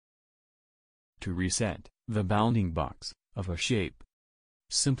To reset the bounding box of a shape,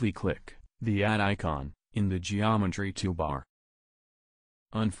 simply click the Add icon in the Geometry toolbar.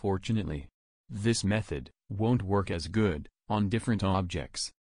 Unfortunately, this method won't work as good on different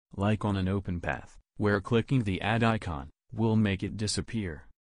objects, like on an open path, where clicking the Add icon will make it disappear.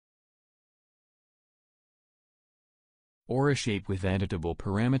 Or a shape with editable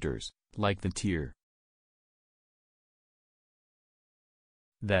parameters, like the tier.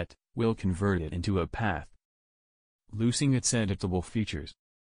 That will convert it into a path, losing its editable features.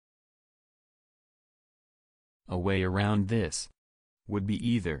 A way around this would be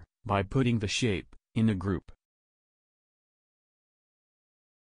either by putting the shape in a group,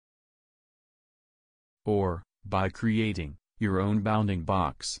 or by creating your own bounding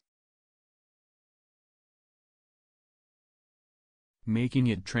box, making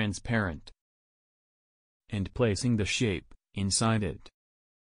it transparent, and placing the shape inside it.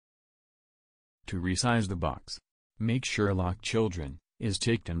 To resize the box, make sure Lock Children is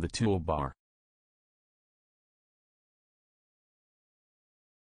ticked in the toolbar.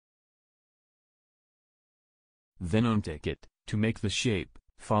 Then untick it to make the shape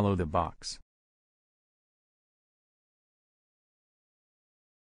follow the box.